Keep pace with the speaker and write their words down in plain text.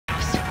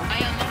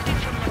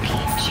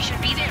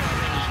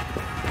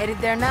Headed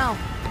there now.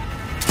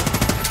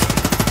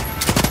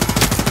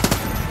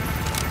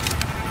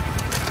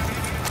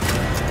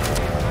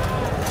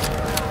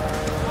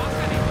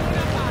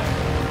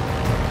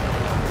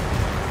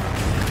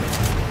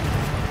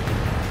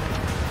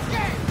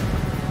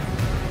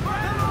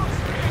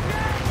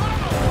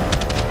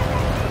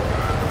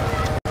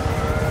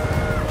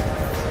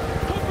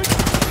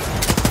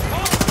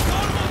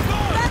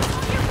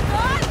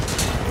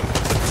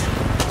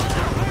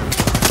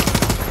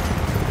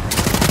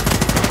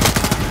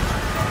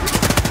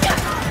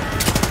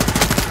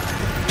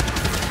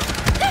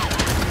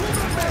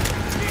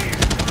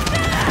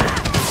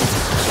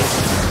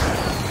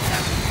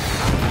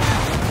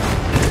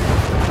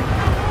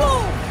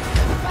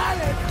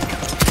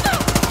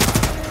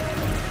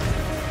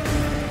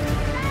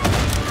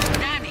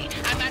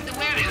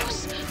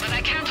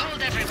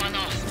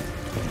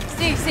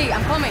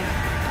 I'm coming.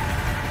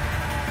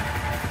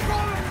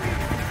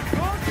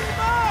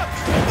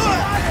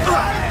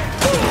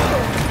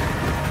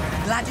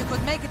 Glad you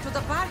could make it to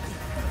the party.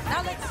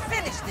 Now let's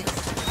finish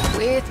this.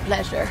 With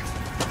pleasure.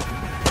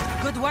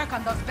 Good work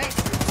on those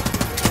bases.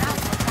 Now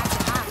we'll catch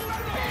them up.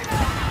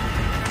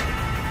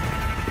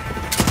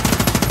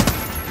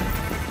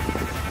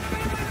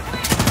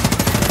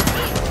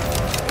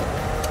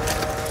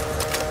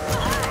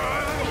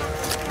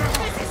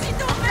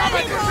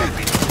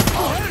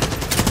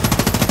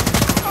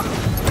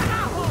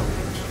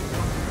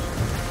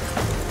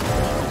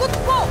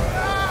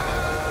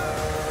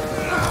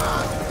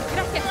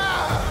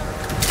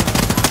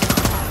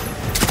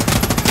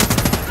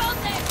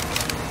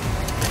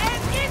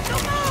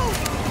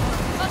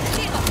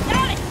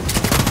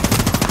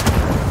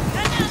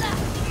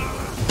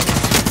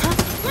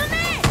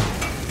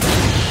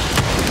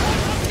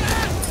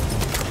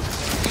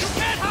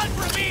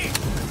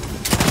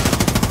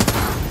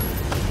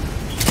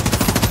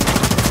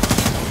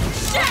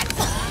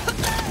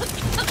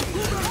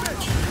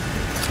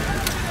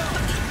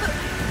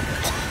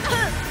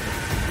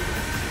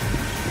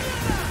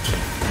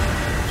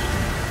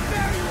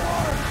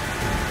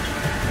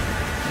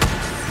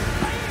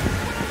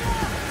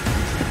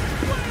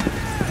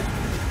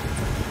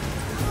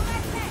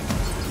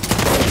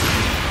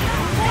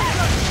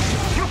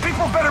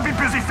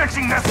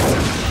 Fixing this.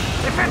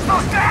 If it's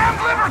those damn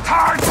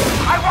libertards,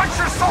 I want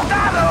your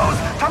soldados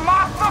to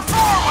mop the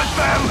floor with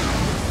them.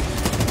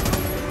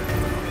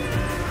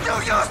 You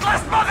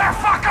useless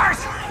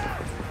motherfuckers!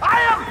 I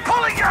am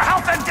pulling your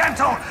health and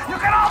dental. You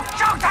can all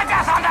choke to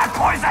death on that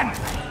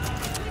poison.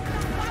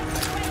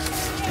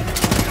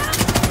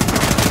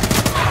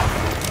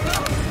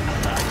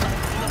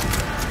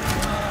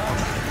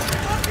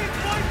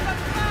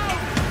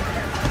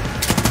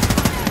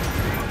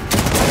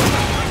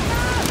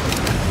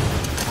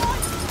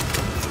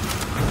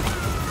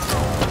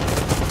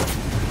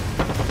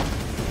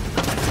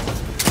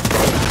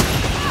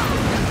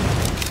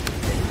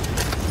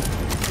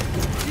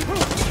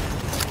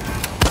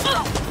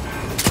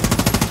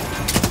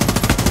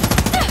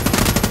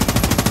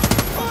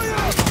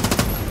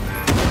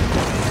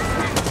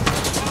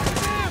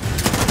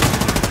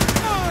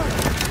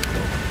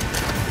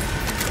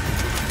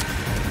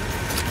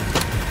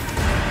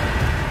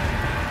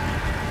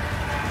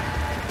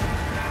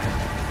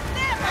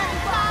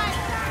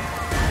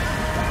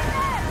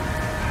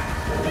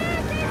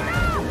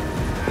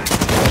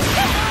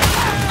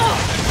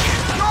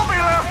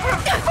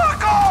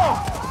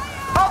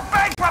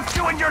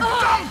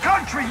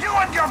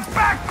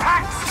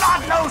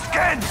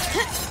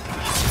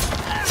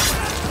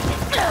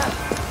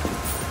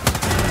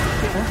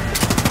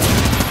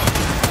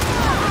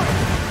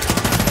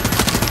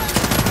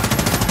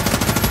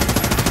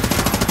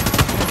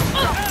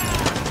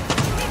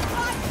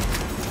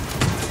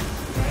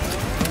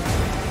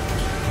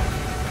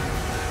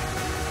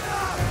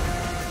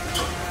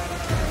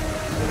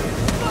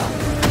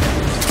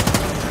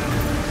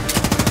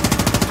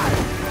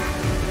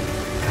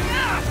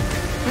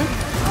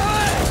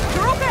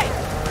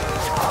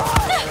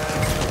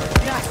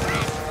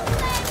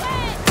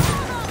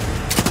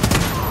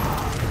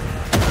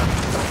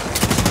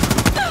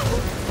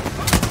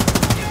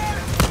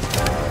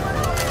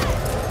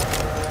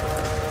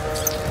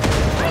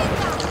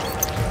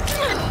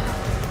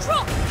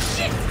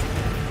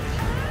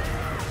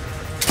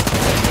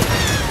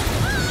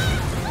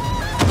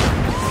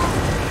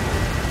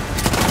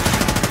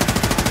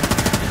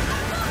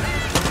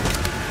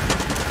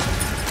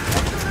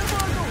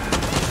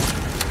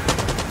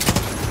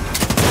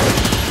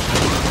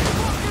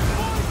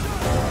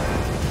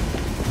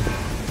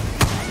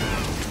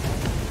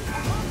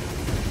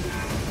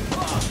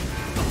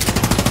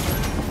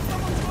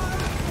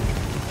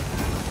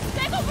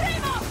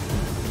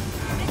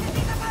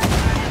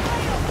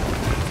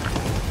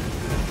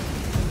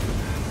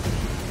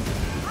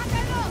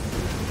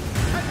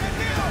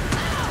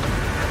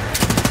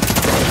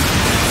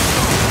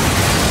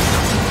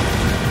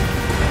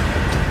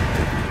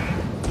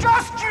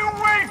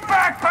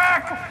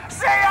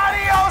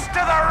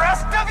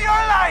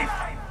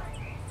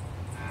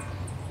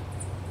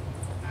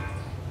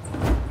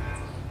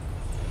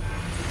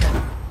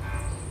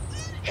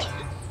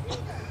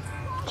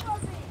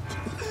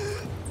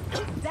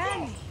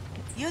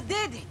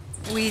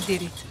 We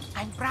did it.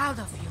 I'm proud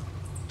of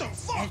you.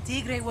 El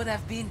Tigre would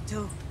have been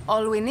too.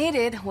 All we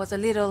needed was a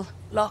little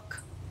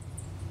luck.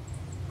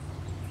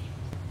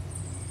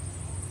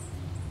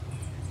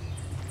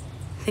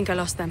 Think I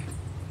lost them.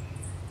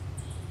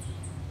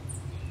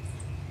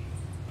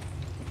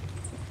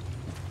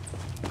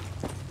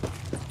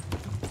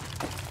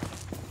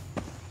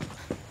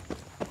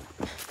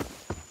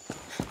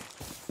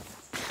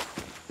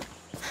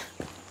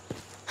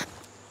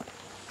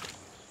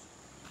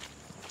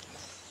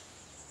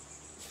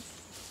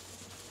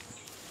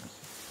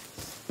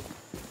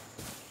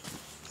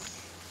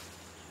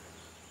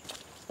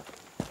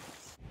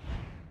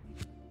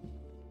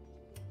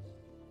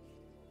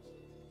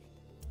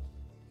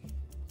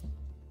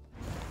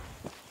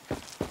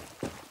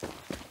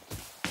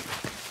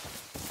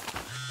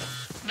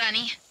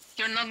 Dani,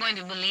 you're not going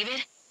to believe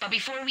it, but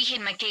before we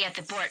hit McKay at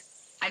the port,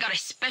 I got a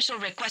special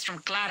request from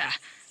Clara.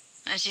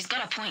 And she's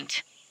got a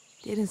point.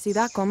 Didn't see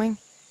that coming.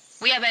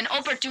 We have an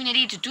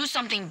opportunity to do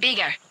something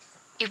bigger.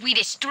 If we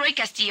destroy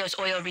Castillo's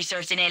oil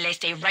reserves in El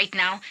Este right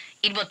now,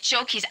 it will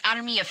choke his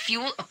army of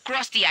fuel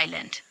across the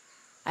island.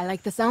 I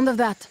like the sound of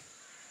that.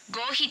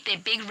 Go hit the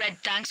big red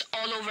tanks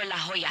all over La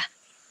Jolla.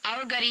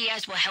 Our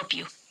guerrillas will help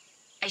you.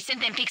 I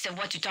sent them pics of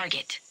what to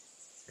target.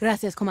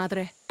 Gracias,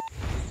 comadre.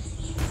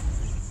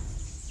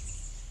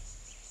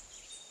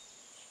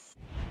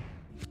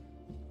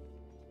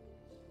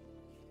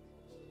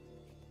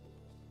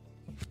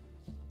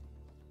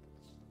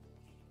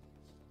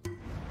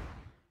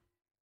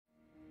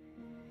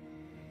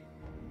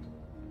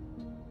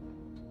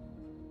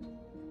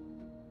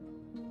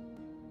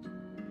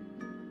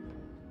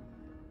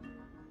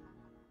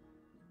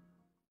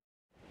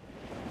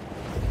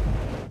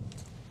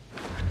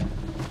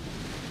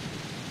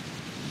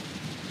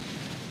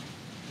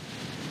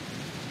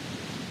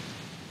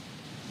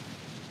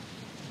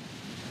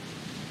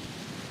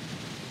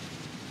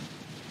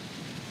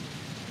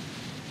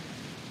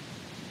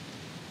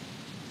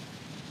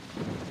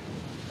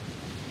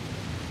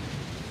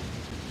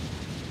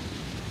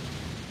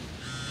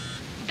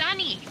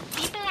 Dani,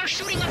 people are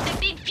shooting up the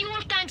big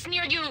fuel tanks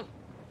near you.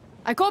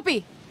 I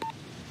copy.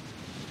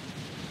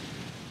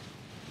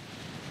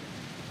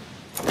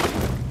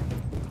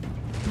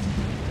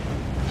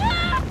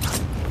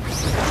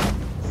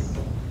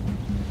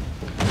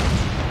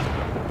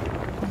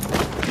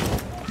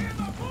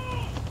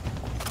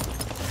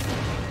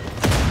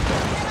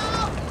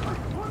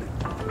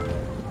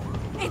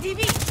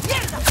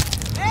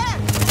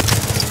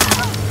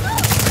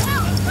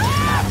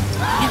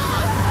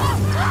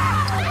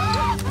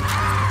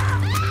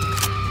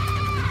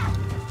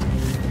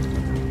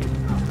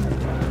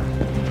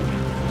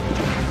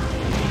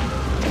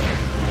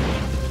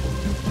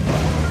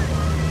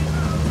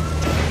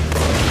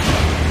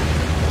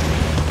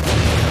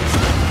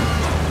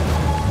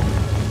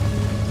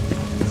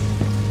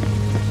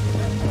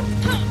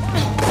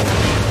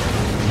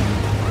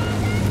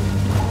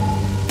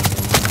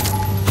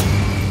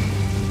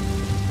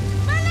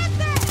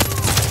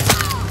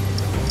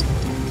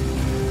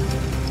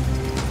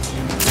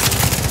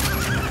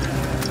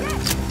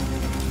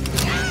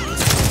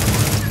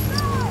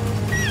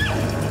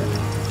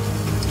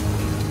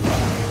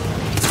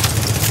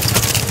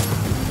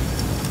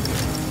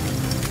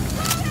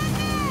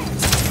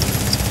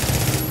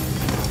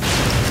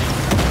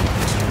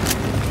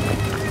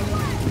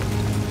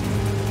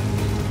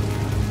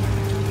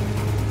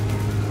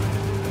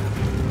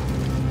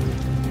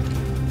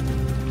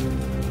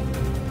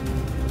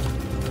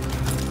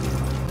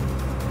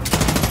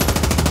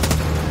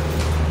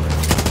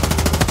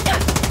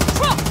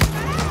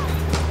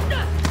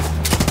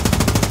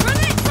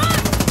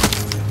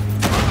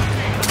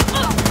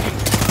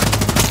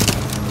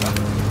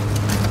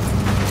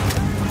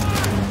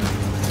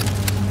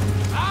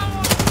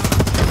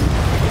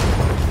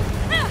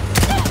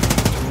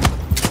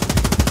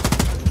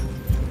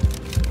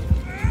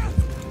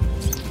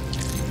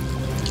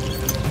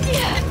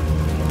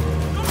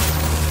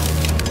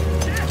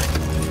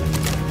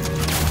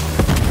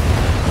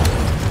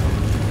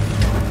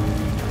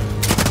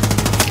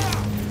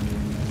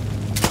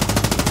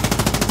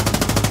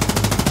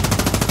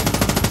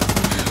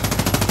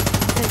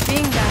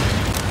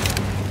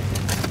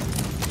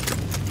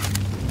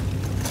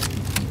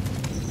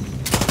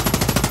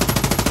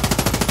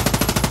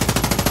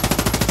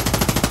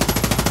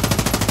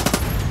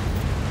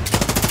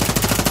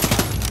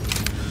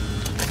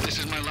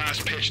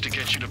 To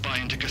get you to buy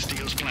into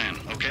Castillo's plan,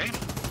 okay?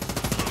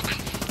 Look,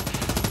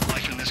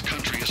 life in this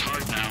country is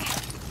hard now.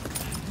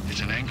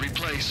 It's an angry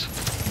place.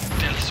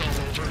 Death's all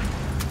over.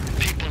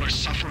 People are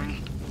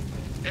suffering.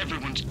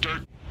 Everyone's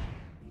dirt.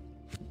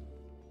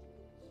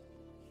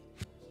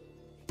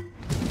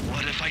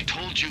 What if I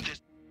told you this?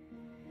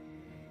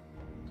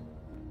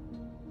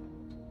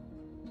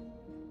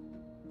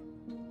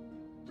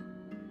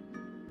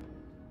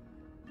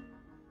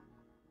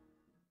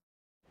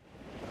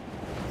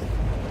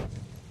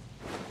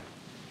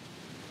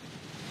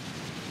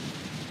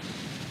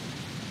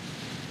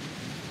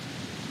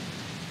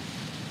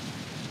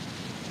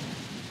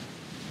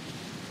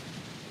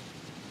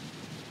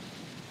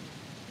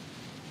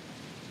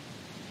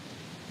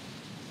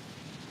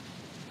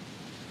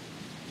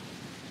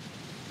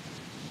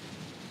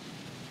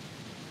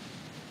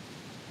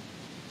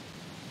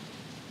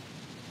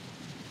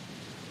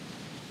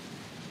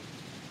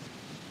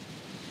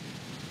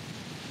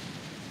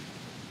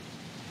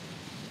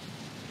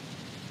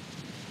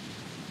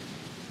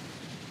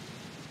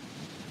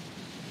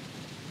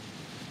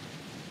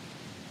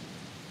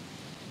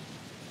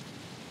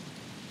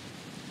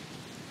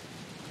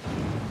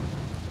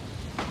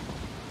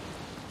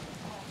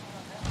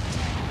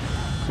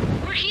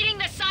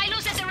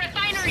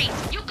 artillery!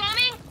 You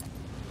coming?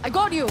 I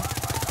got you!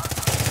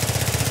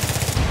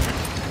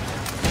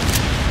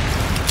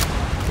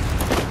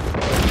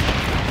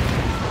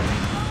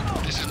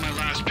 This is my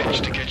last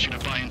pitch to get you to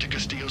buy into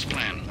Castillo's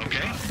plan,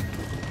 okay?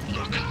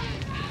 Look,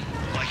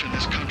 life in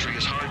this country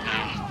is hard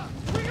now.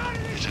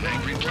 It's an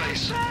angry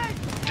place.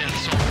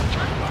 Death's all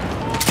over.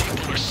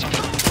 People are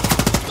suffering.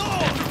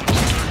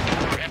 Everyone's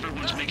turned poor.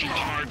 Everyone's making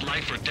hard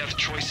life or death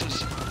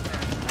choices.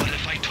 What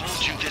if I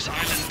told you this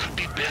island could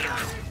be better?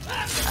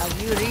 Are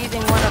you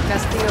reading one of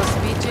Castillo's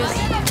speeches?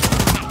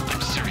 No,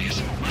 I'm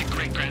serious. My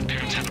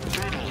great-grandparents had a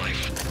brutal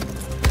life.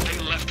 They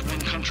left one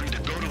country to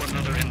go to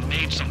another and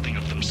made something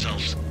of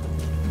themselves.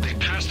 They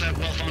passed that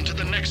wealth on to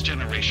the next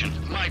generation.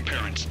 My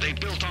parents. They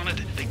built on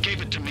it. They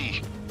gave it to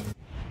me.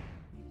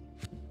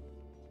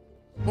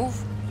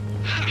 Move.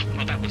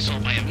 Well, that would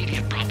solve my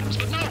immediate problems,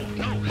 but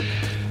no.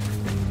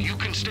 You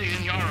can stay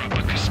in Yara,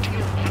 but Castillo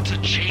wants a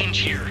change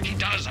here. He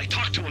does. I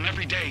talk to him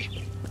every day.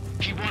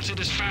 He wants it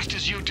as fast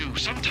as you do.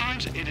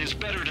 Sometimes it is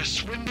better to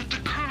swim with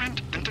the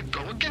current than to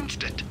go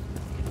against it.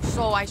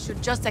 So I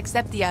should just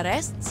accept the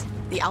arrests?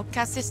 The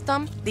outcast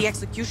system? The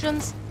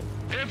executions?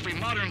 Every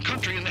modern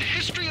country in the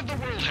history of the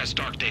world has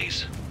dark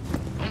days.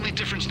 Only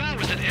difference now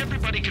is that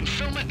everybody can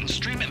film it and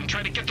stream it and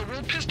try to get the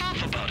world pissed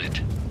off about it.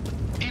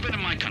 Even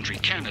in my country,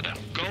 Canada,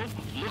 go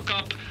look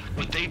up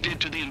what they did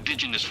to the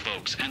indigenous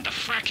folks and the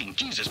fracking,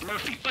 Jesus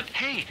Murphy. But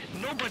hey,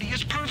 nobody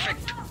is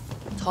perfect.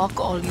 Talk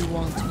all you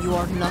want. You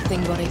are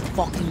nothing but a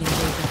fucking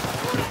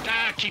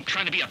invader. Keep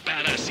trying to be a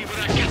badass. See where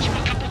that gets you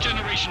a couple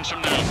generations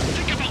from now.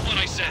 Think about what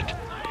I said.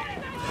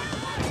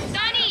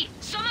 Dani,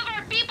 some of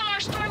our people are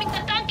storming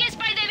the tanques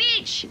by the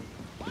beach.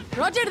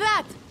 Roger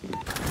that!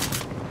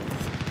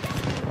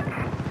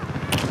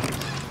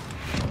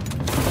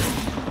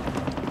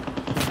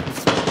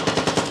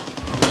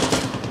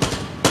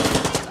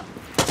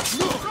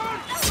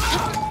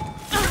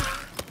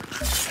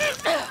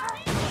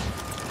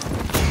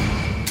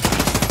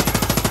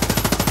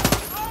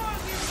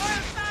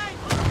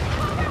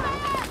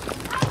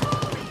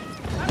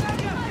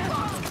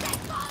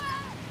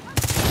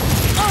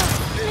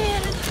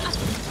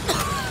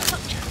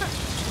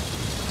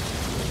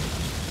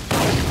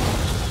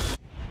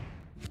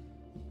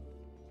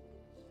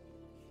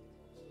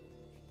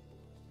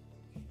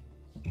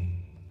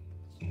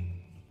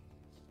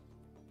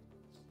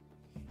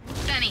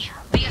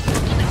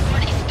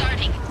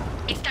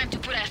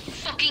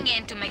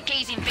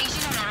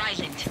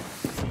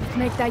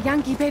 Make that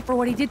Yankee pay for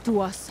what he did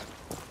to us.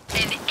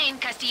 And end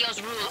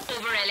Castillo's rule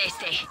over El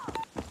Este.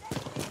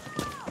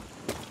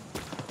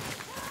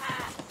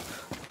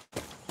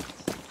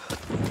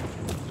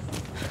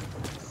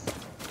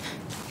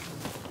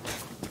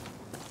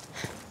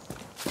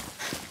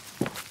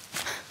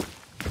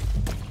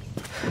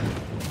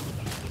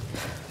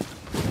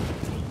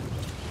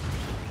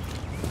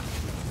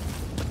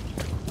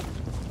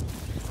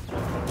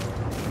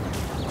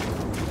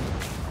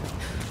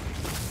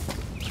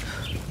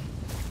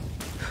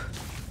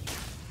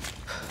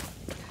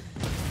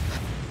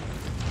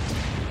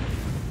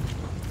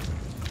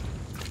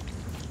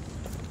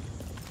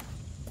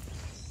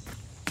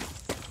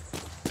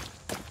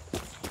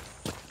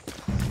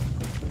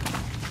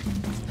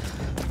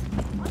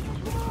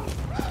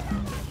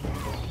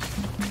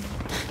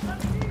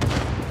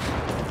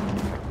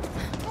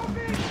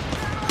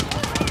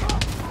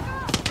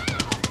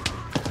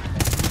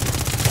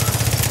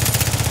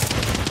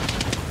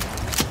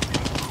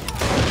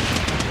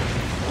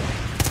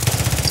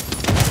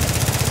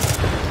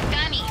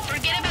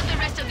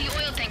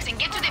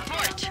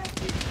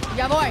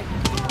 Ya voy.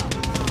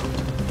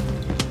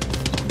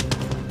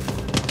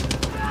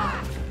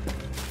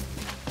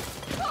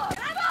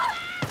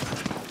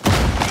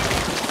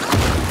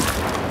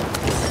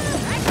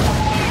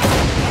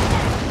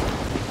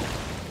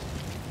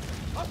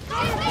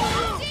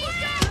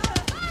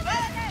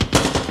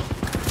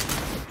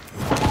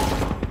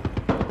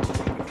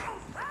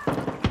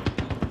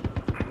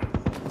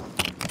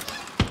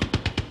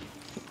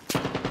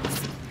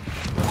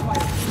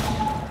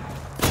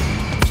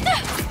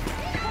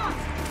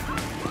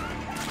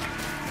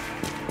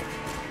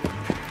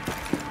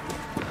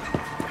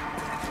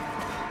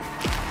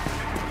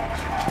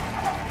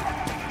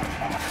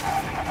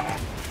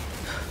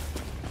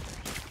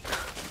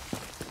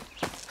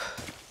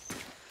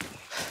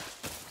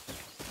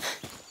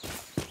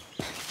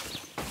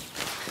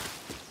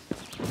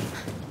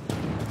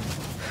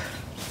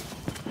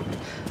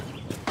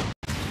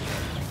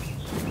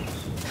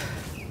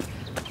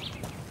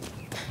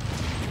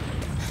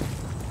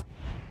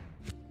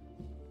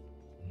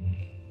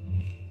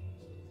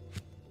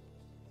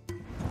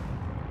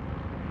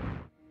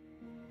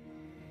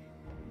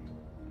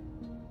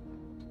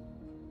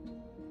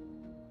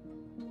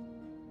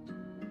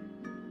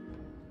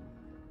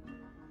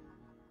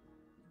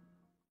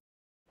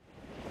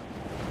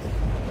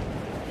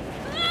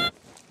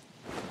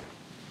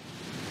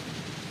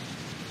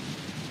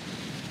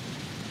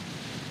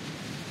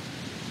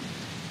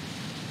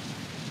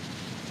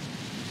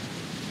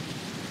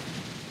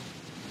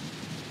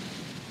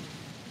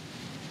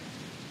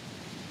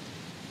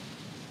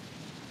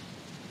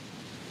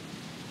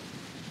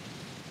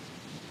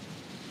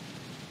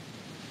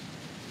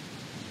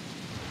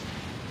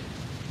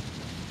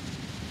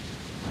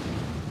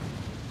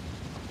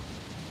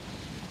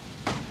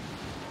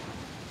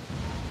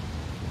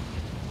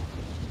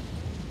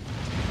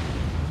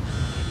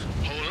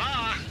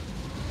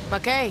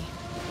 McKay,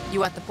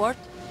 you at the port?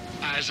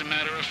 As a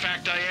matter of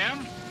fact, I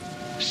am.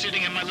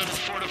 Sitting in my little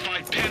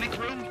fortified panic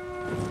room.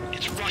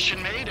 It's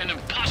Russian-made and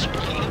impossible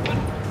to open.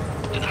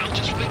 And I'll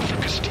just wait for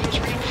Castillo's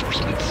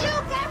reinforcements.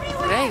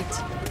 Great.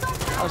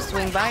 I'll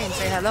swing by and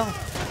say hello.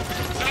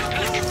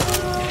 Backpack. If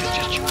it's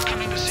just you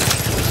coming to see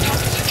me, let's talk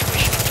the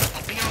situation.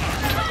 I'll be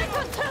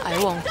unarmed.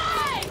 I won't.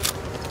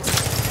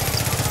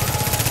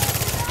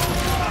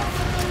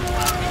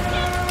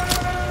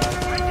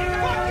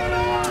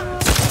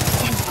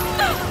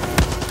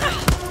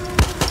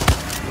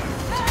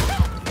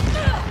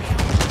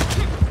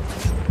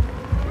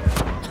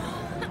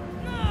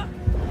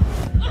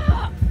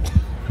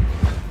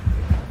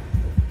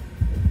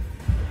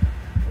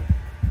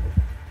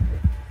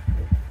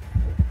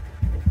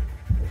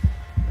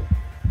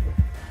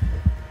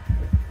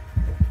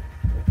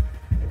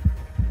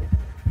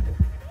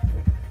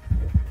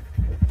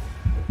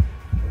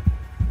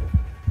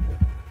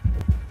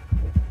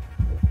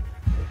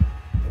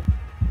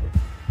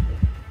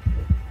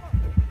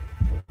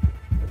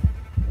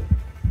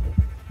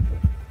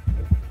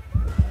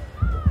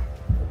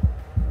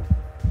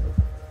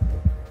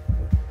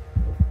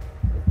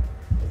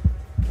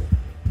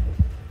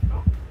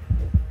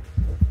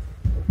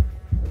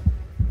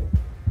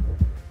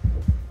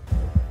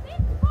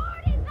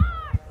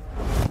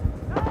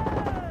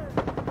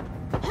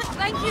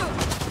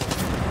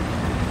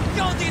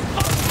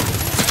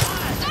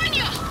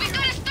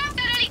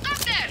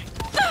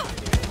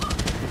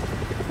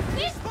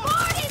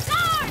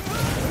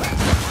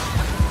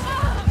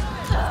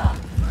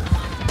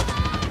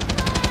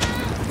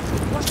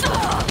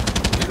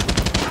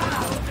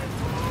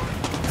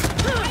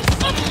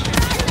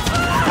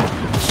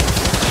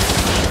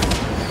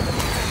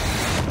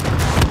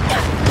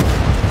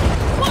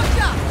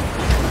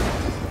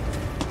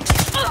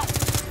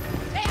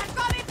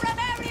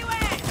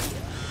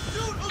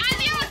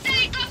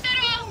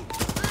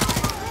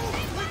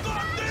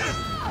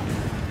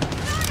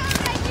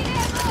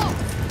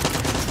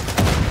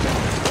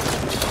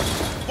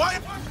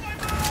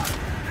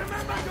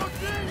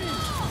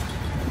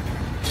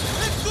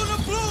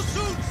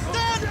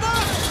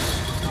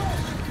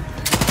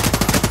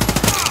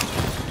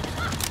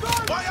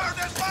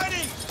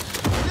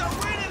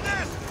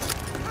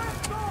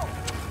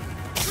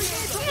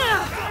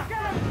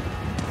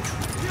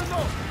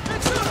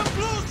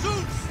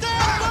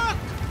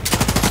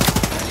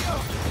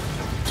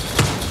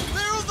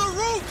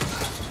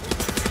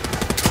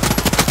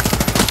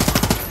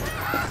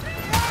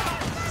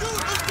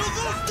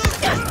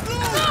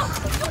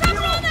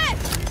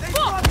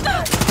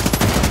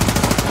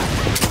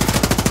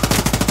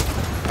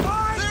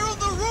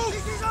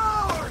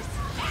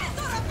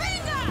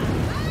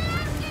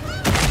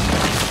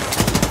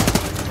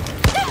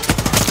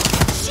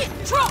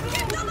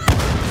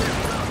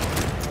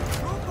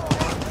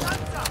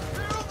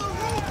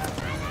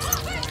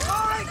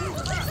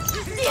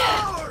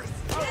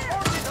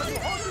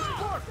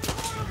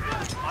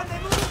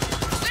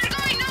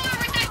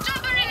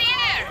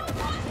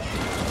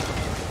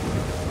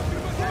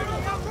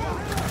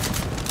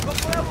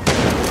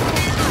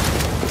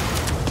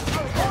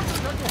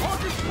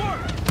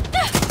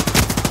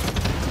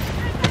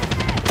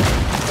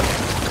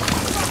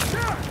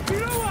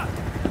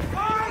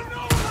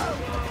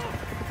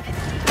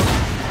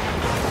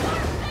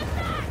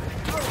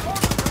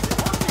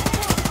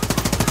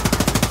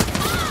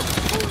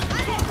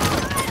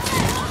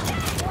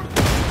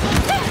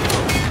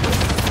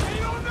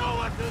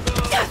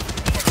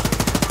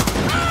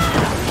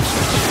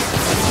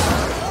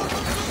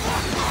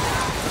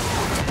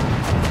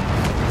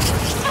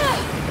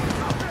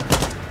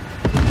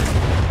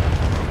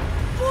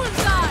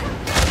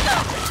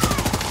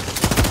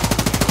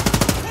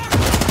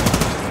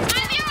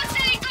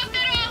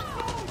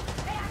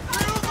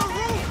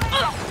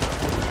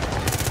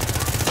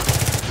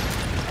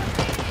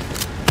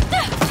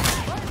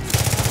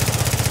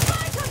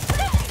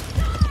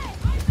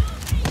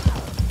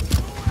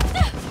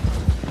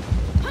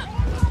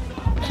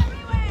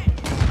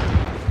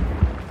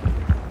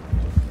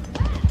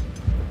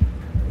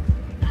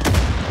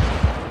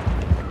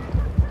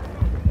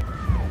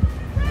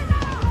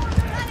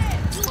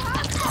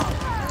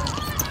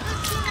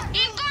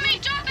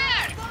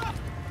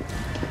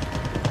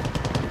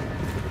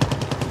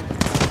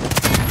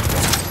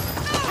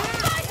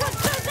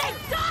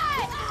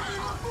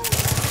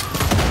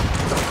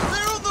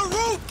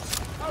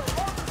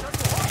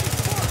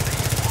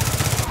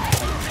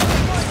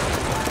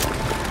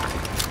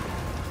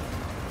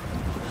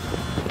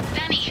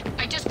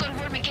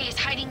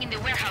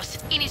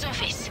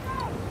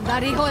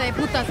 That hijo de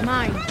puta's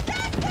mine.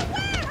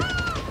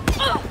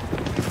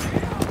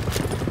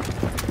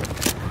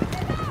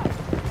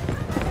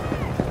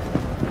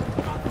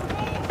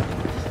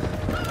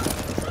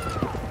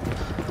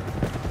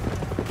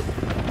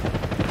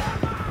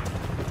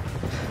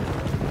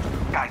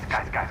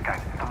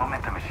 Guys, the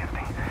momentum is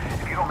shifting.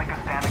 If you don't make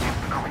a stand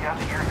against the guerrilla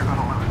here, you're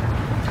gonna lose it.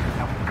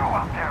 Now go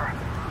out there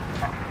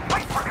and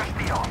fight for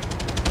Castillo.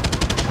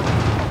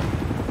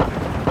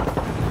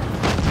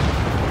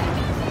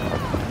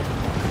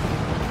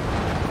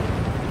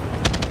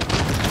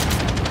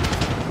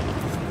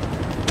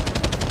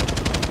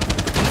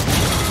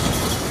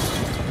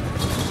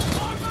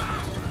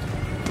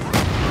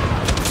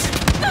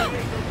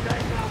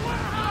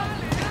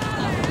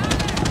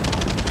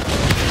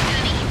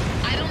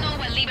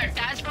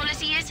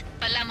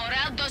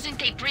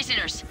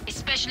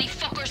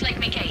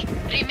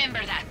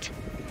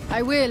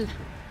 I will.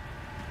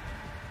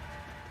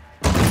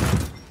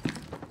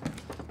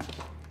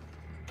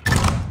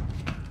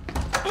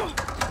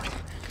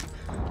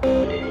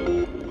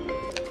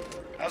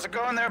 How's it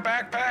going there,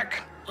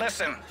 backpack?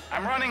 Listen,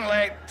 I'm running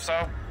late,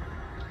 so...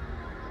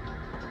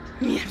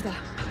 Mierda.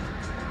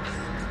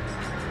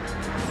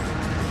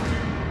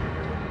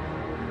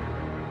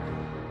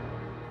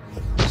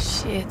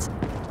 Shit.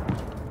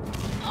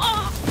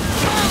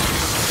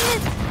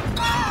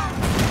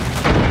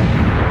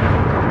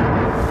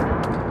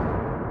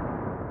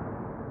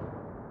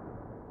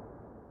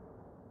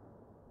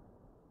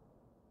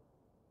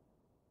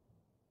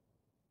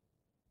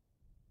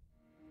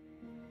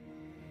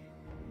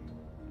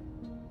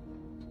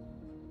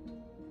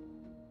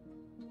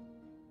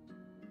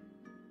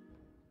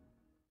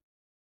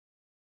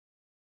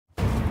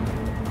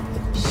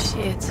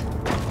 Shit.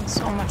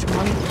 So much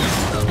money.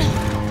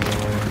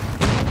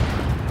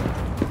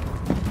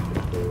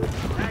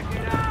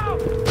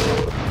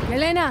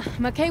 Elena,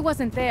 McKay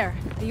wasn't there.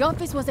 The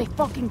office was a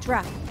fucking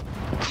trap.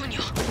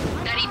 Coño,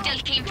 that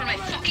intel came from a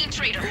fucking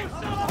traitor. If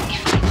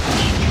I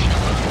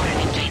know foreign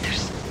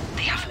invaders,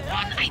 they have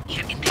one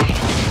idea in their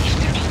head if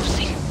they're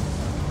losing.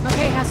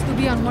 McKay has to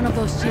be on one of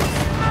those ships.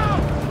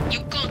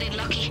 You called it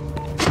lucky.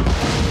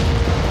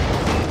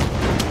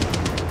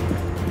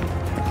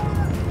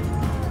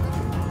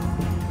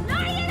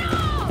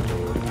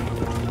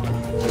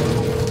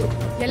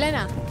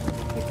 Yelena,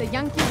 if the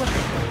Yankee was...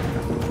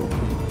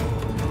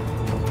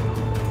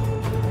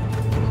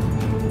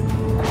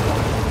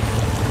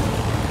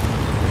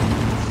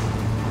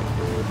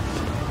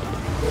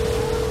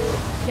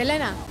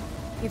 Yelena,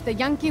 if the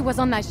Yankee was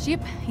on that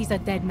ship, he's a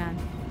dead man.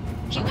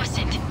 He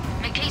wasn't.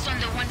 McKay's on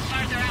the one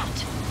farther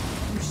out.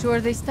 You sure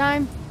this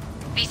time?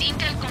 This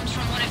intel comes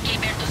from one of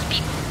Gilberto's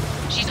people.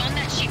 She's on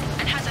that ship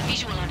and has a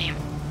visual on him.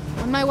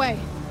 On my way.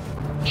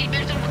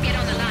 Gilberto will get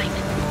on the line.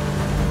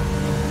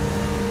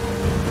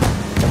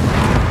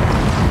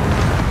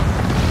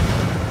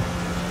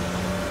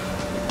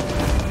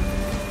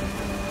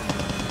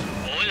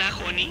 Hola,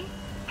 honey.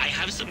 I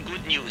have some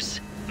good news.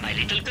 My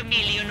little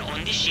chameleon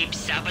on the ship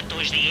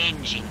sabotaged the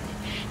engine.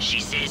 She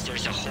says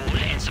there's a hole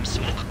and some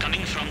smoke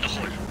coming from the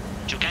hole.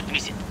 You can't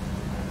miss it.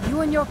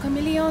 You and your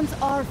chameleons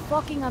are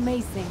fucking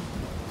amazing.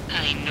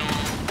 I know,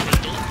 but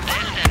don't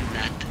tell them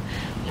that,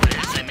 or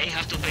else I may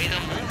have to pay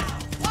them more.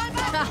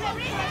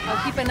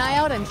 I'll keep an eye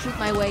out and shoot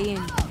my way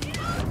in.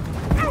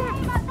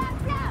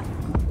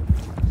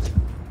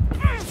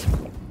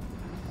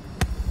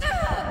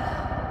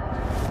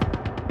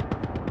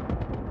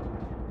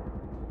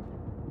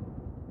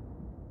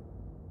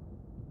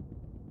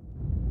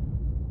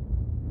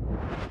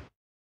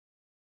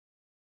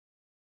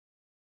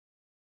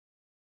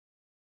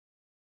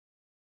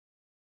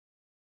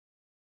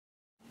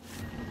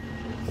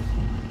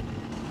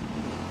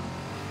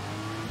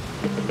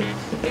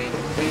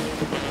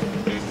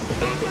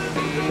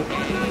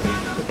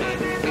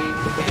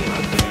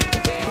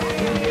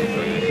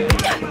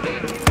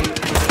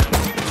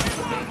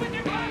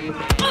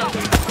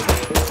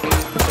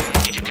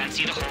 If you can't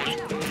see the hole,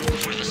 look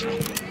for the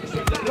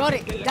smoke. Got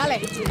it, dale.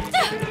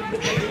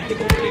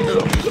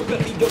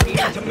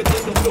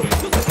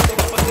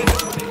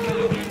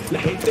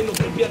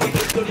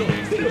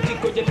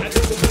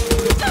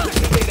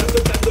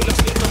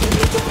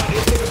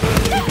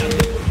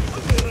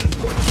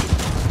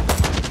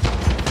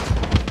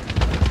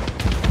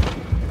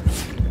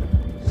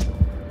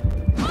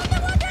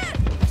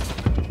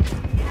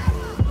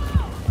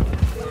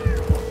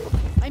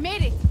 I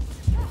made it.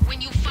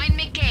 When you find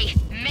McKay,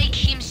 make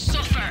him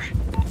suffer.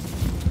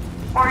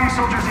 Why are you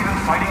soldiers even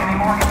fighting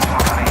anymore? Get the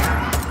fuck out of here.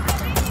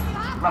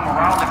 La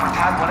Morale,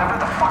 Libertad, whatever,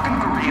 the fucking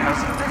guerrillas,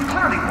 they've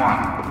clearly won.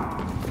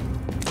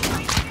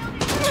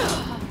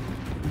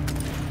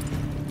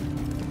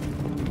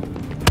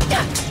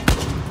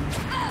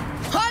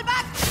 Hold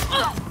back!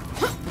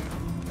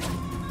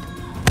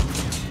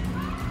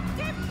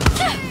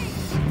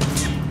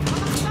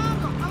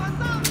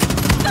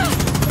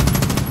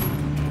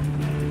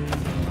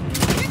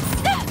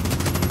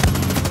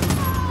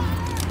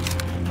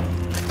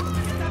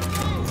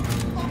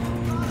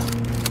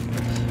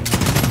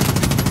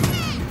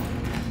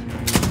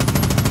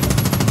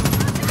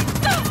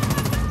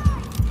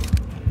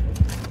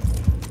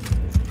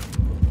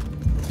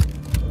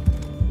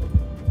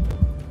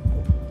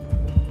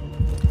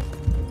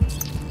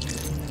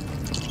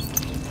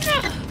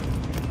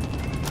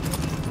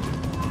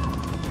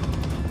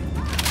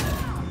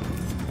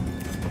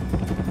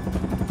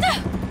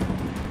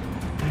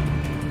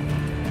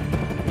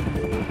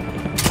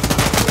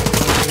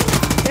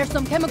 There's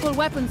some chemical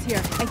weapons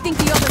here. I think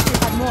the other ship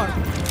had more.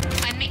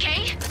 And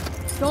McKay?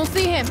 Don't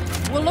see him.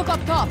 We'll look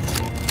up top.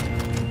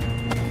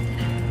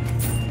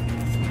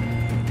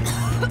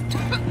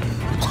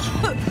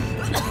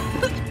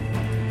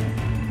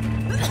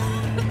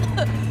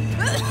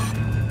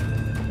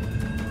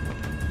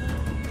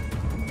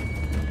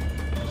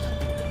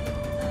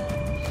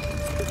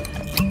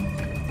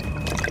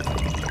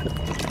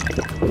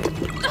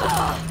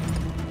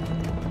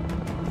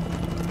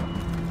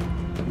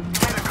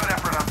 Made a good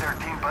effort out there,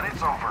 team, but it's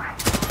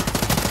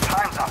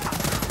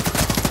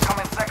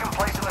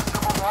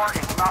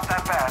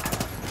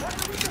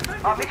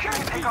Make sure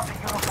you take off the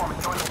uniform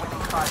and join the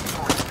winning side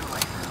before it's too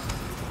late.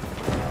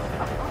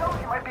 Who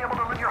knows, you might be able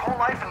to live your whole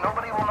life and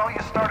nobody will know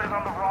you started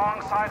on the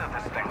wrong side of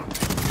this thing.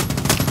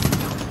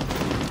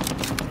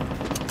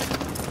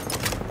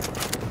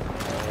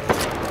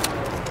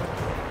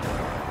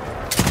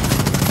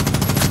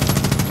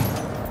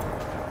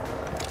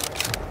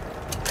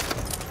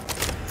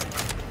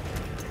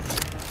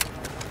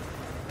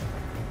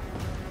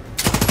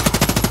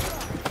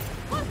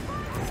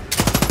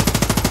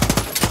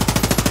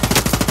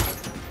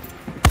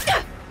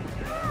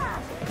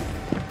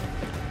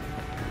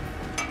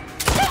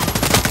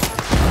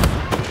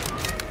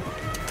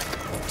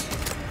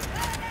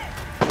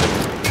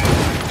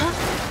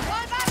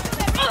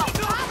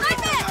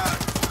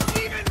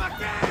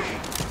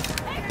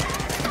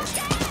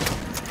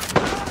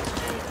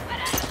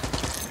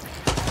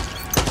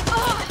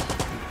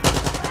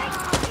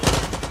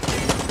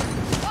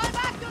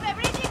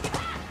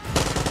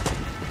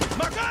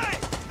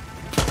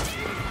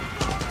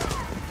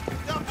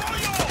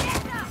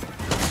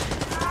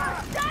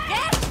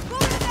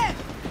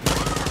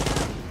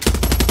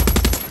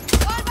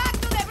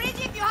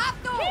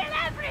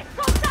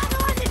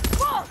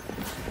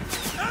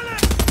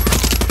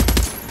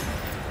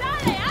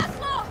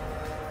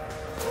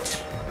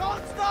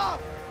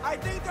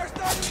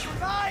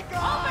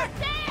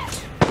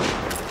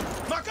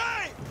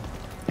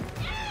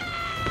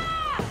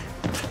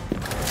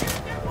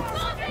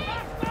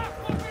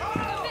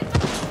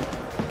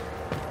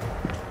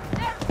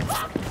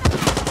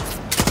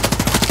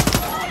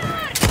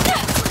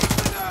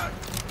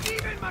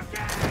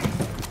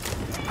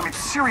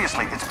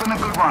 Seriously, it's been a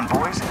good run,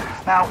 boys.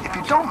 Now, if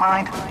you don't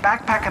mind,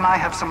 Backpack and I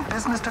have some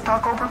business to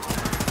talk over.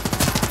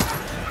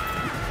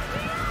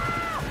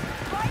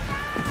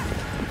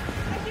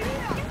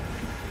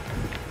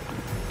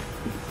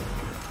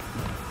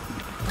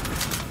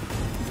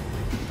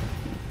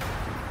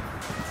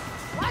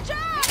 Watch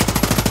out!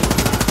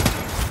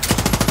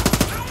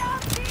 I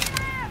don't see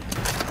them!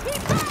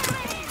 Keep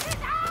going!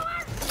 It's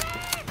our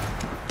ship!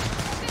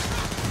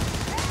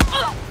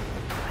 Oh!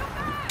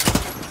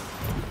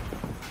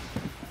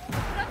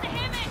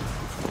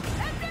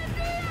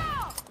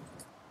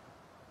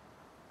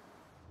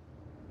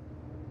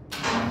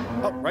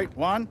 Oh, right,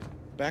 Juan.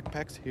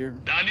 Backpack's here.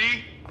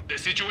 Dani, the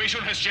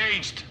situation has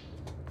changed.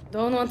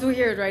 Don't want to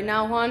hear it right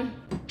now, Juan.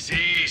 See,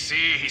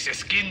 he's a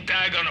skin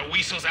tag on a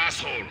weasel's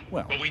asshole.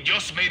 Well. But we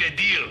just made a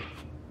deal.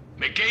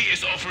 McKay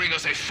is offering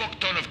us a fuck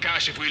ton of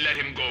cash if we let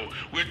him go.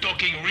 We're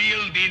talking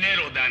real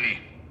dinero, Dani.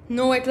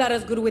 No way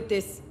Clara's good with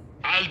this.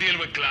 I'll deal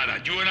with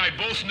Clara. You and I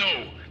both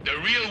know the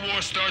real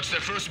war starts the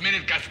first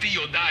minute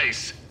Castillo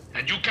dies.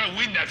 And you can't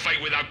win that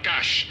fight without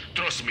cash.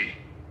 Trust me.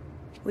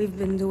 We've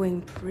been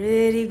doing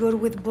pretty good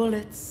with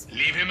bullets.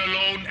 Leave him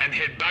alone and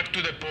head back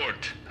to the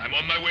port. I'm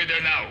on my way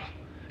there now.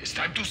 It's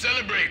time to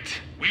celebrate.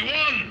 We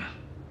won!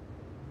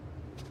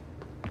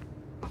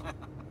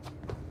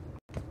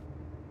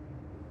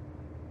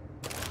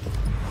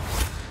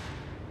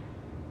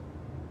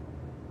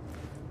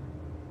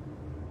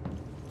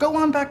 Go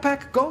on,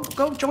 Backpack.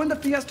 Go join the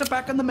fiesta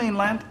back in the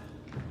mainland.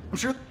 I'm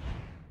sure...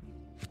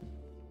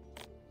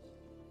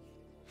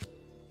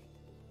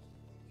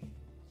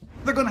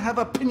 they're gonna have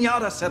a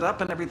piñata set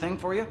up and everything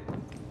for you.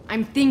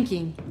 I'm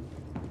thinking.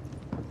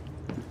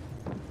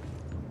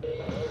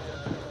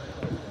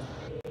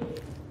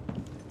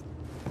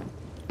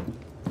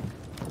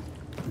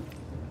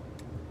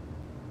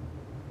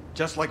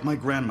 Just like my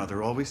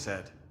grandmother always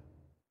said.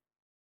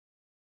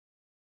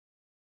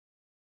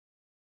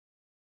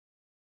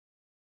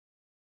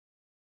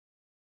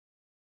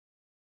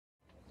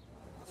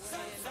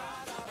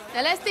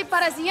 El este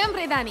para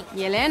siempre, Dani.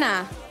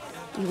 Yelena.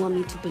 You want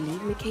me to believe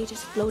McKay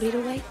just floated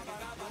away?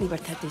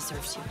 Libertad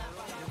deserves you.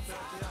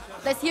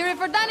 Let's hear it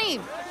for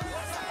Dani.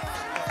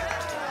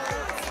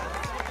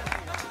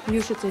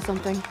 You should say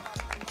something.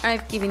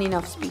 I've given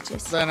enough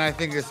speeches. Then I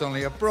think it's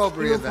only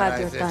appropriate You've that had I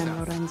your say time,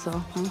 something. Lorenzo.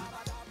 Huh?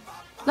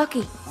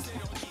 Lucky.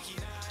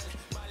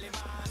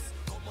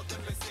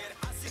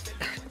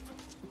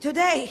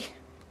 Today,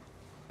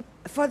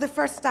 for the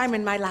first time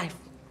in my life,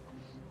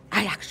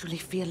 I actually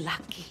feel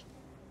lucky.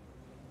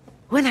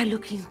 When I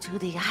look into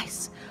the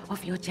eyes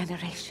of your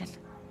generation,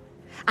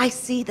 I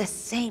see the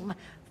same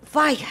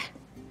fire,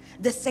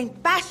 the same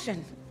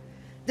passion,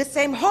 the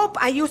same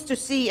hope I used to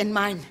see in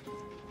mine.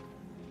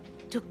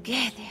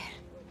 Together,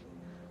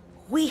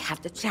 we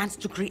have the chance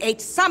to create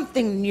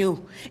something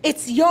new.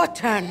 It's your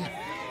turn.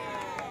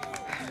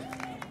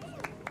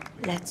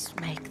 Let's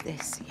make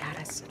this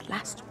Yara's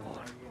last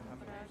war.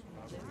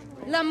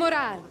 La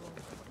Moral.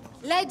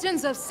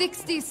 Legends of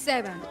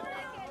 67.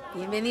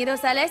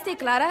 Bienvenidos al este,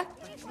 Clara.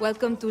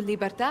 Welcome to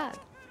Libertad.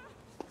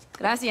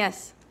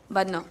 Gracias,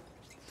 but no.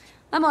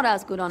 La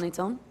Moral's good on its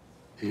own.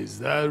 Is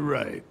that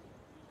right?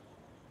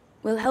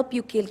 We'll help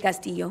you kill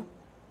Castillo,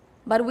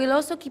 but we'll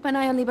also keep an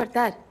eye on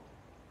Libertad.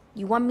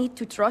 You want me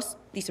to trust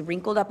this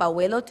wrinkled-up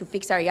abuelo to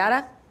fix our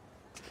Yara?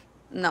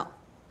 No.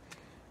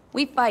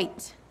 We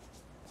fight.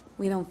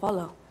 We don't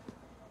follow.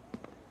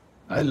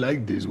 I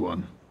like this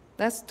one.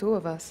 That's two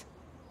of us.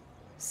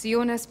 Si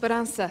una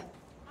esperanza.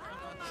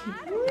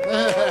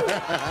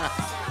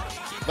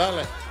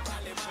 Dale.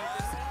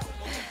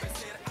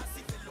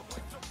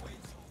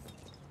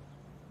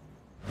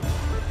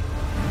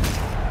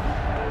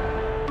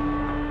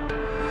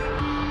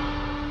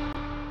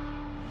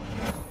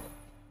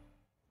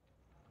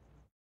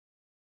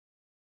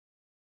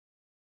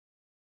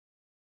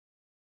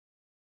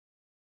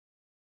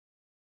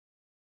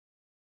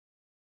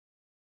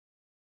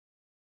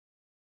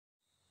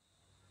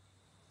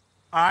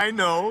 I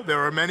know there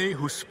are many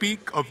who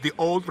speak of the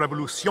old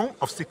revolution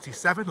of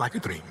 '67 like a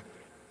dream.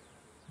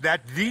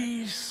 That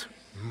these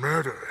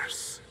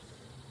murderers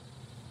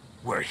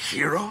were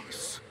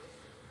heroes.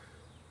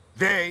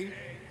 They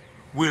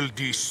will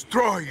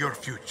destroy your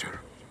future,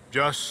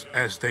 just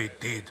as they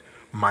did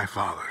my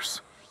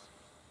father's.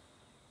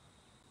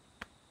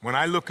 When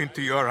I look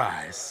into your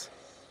eyes,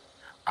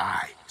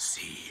 I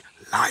see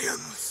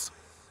lions.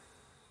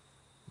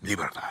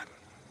 Libertad.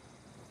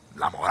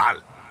 La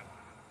moral.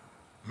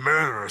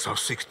 Murderers of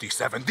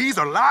 '67. These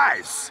are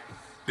lies.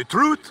 The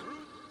truth?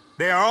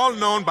 They are all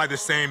known by the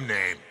same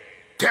name.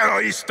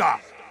 Terrorista.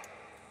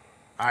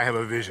 I have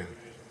a vision.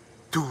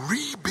 To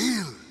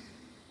rebuild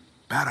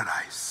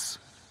paradise.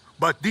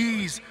 But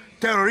these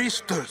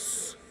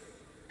terroristas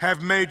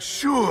have made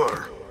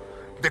sure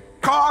the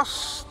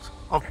cost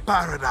of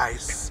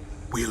paradise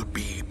will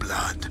be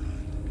blood.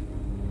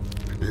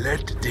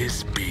 Let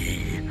this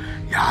be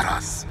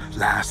Yara's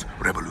last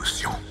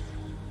revolution.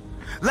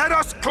 Let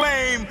us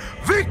claim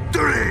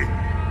victory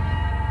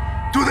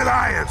to the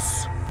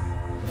lions!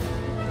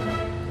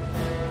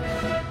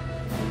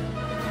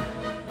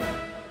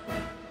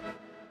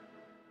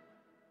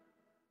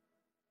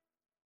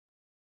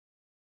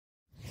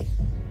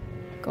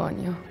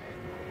 Coño.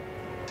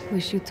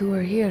 Wish you two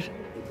were here.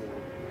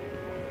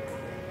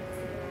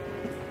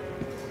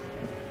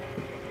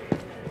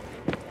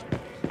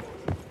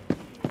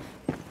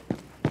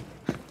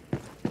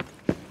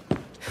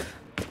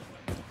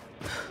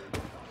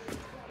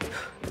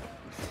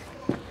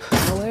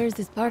 Where's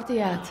this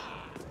party at?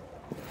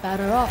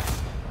 Batter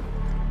off.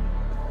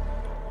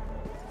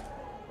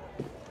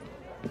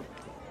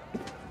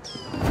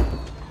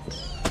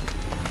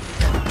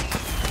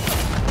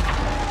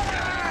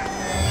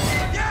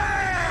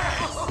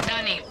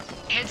 Dani,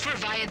 head for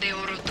Valle de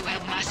Oro to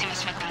help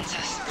Máximas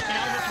Matanzas.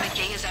 Now that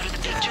McKay is out of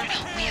the picture,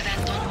 we have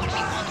Antón where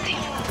we want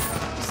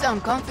him. You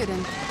sound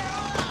confident.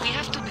 We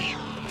have to be.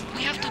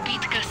 We have to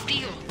beat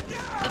Castillo.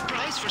 The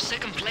prize for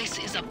second place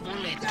is a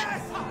bullet.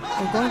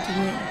 We're going to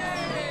win.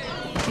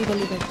 Viva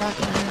Libertad,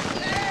 man.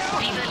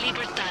 Viva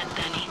Libertad,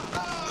 Dani.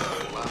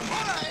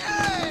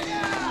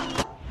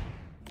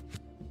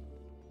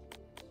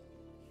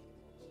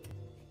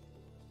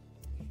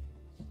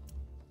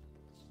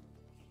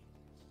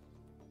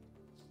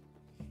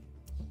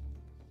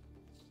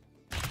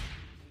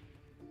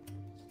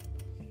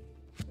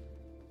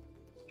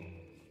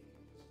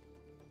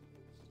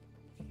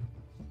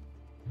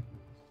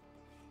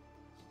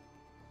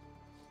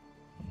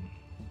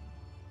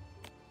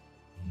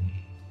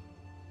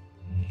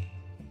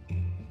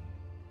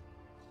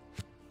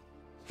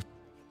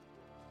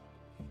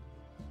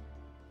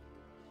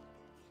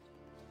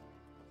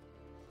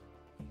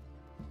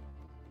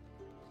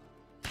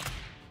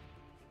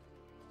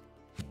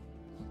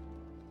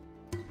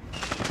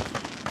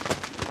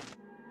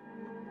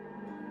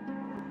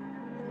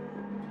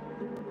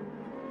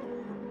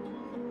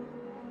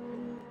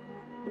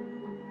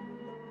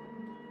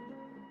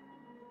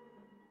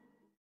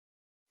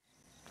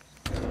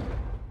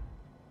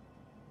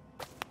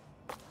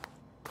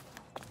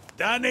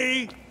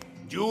 Dani,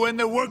 you and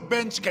the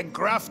workbench can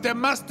craft a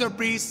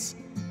masterpiece.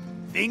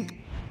 Think.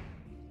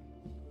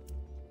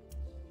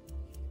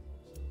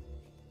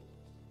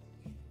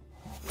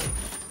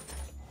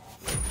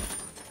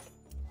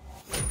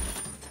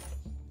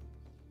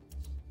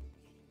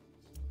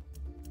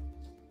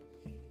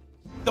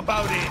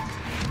 About it.